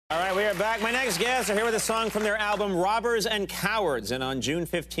All right, we are back. My next guests are here with a song from their album Robbers and Cowards, and on June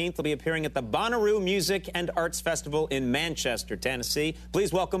 15th, they'll be appearing at the Bonnaroo Music and Arts Festival in Manchester, Tennessee.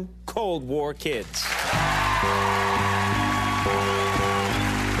 Please welcome Cold War Kids.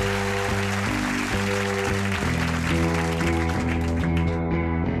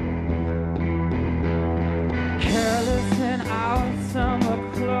 Careless in our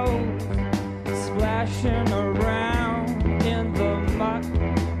summer clothes, splashing around in the muck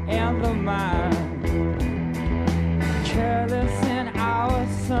and the mire. Careless in our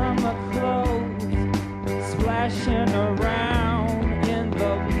summer clothes, splashing around in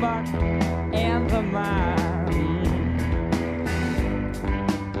the muck and the mire.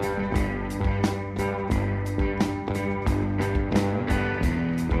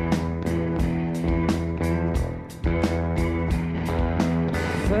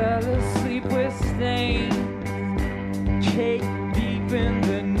 Fell asleep with stains, cake deep in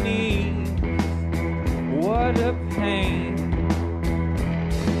the knee. What a pain.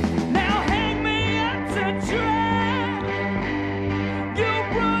 Now hang me up to dry. You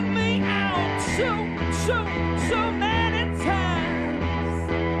brought me out so many times.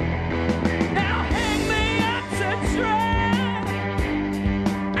 Now hang me up to dry.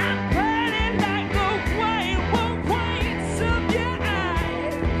 I'm burning like the whites of your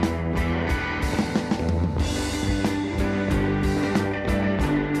eyes.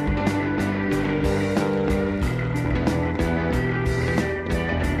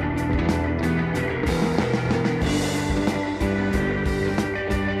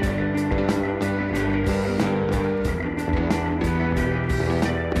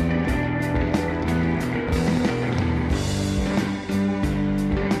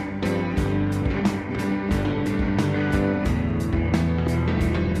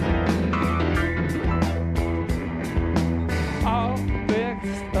 All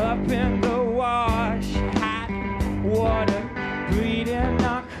mixed up in the wash, hot water, bleeding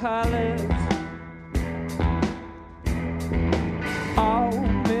our colors. All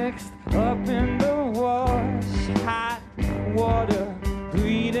mixed up in the wash, hot water,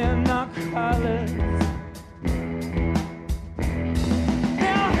 bleeding our colors.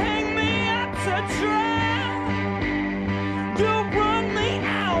 Now hang me up to dry. You run me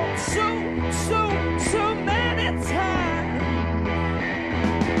out so many times.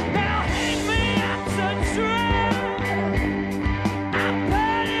 Now hang me up to dry. I'm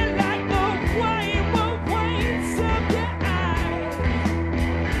burning like the whites of your eyes.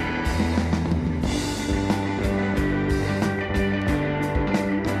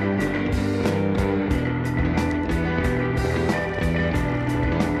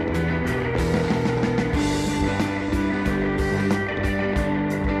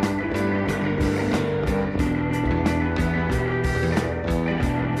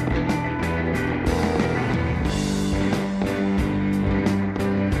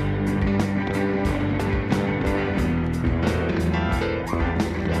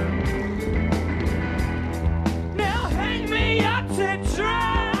 Now hang me up to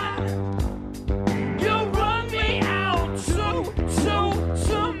dry. You run me out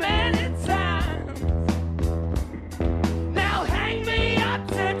so many times. Now hang me up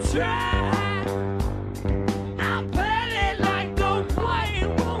to dry. I'm burning like the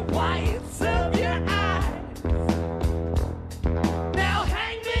whites of your eyes. Now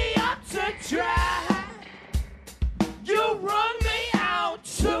hang me up to dry. You run me out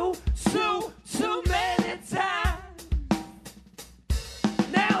so many times.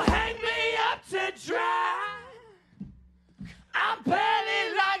 Now hang me up to dry. I'm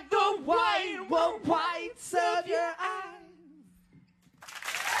burning like the whites of your eyes.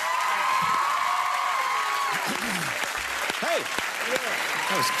 Hey,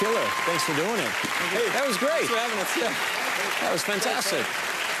 that was killer. Thanks for doing it. Hey, that was great. Thanks for having us. Yeah. That was fantastic.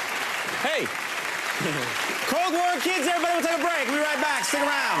 Hey, Cold War Kids, everybody, we'll take a break. We'll be right back. Stick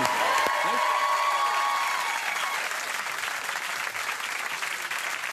around.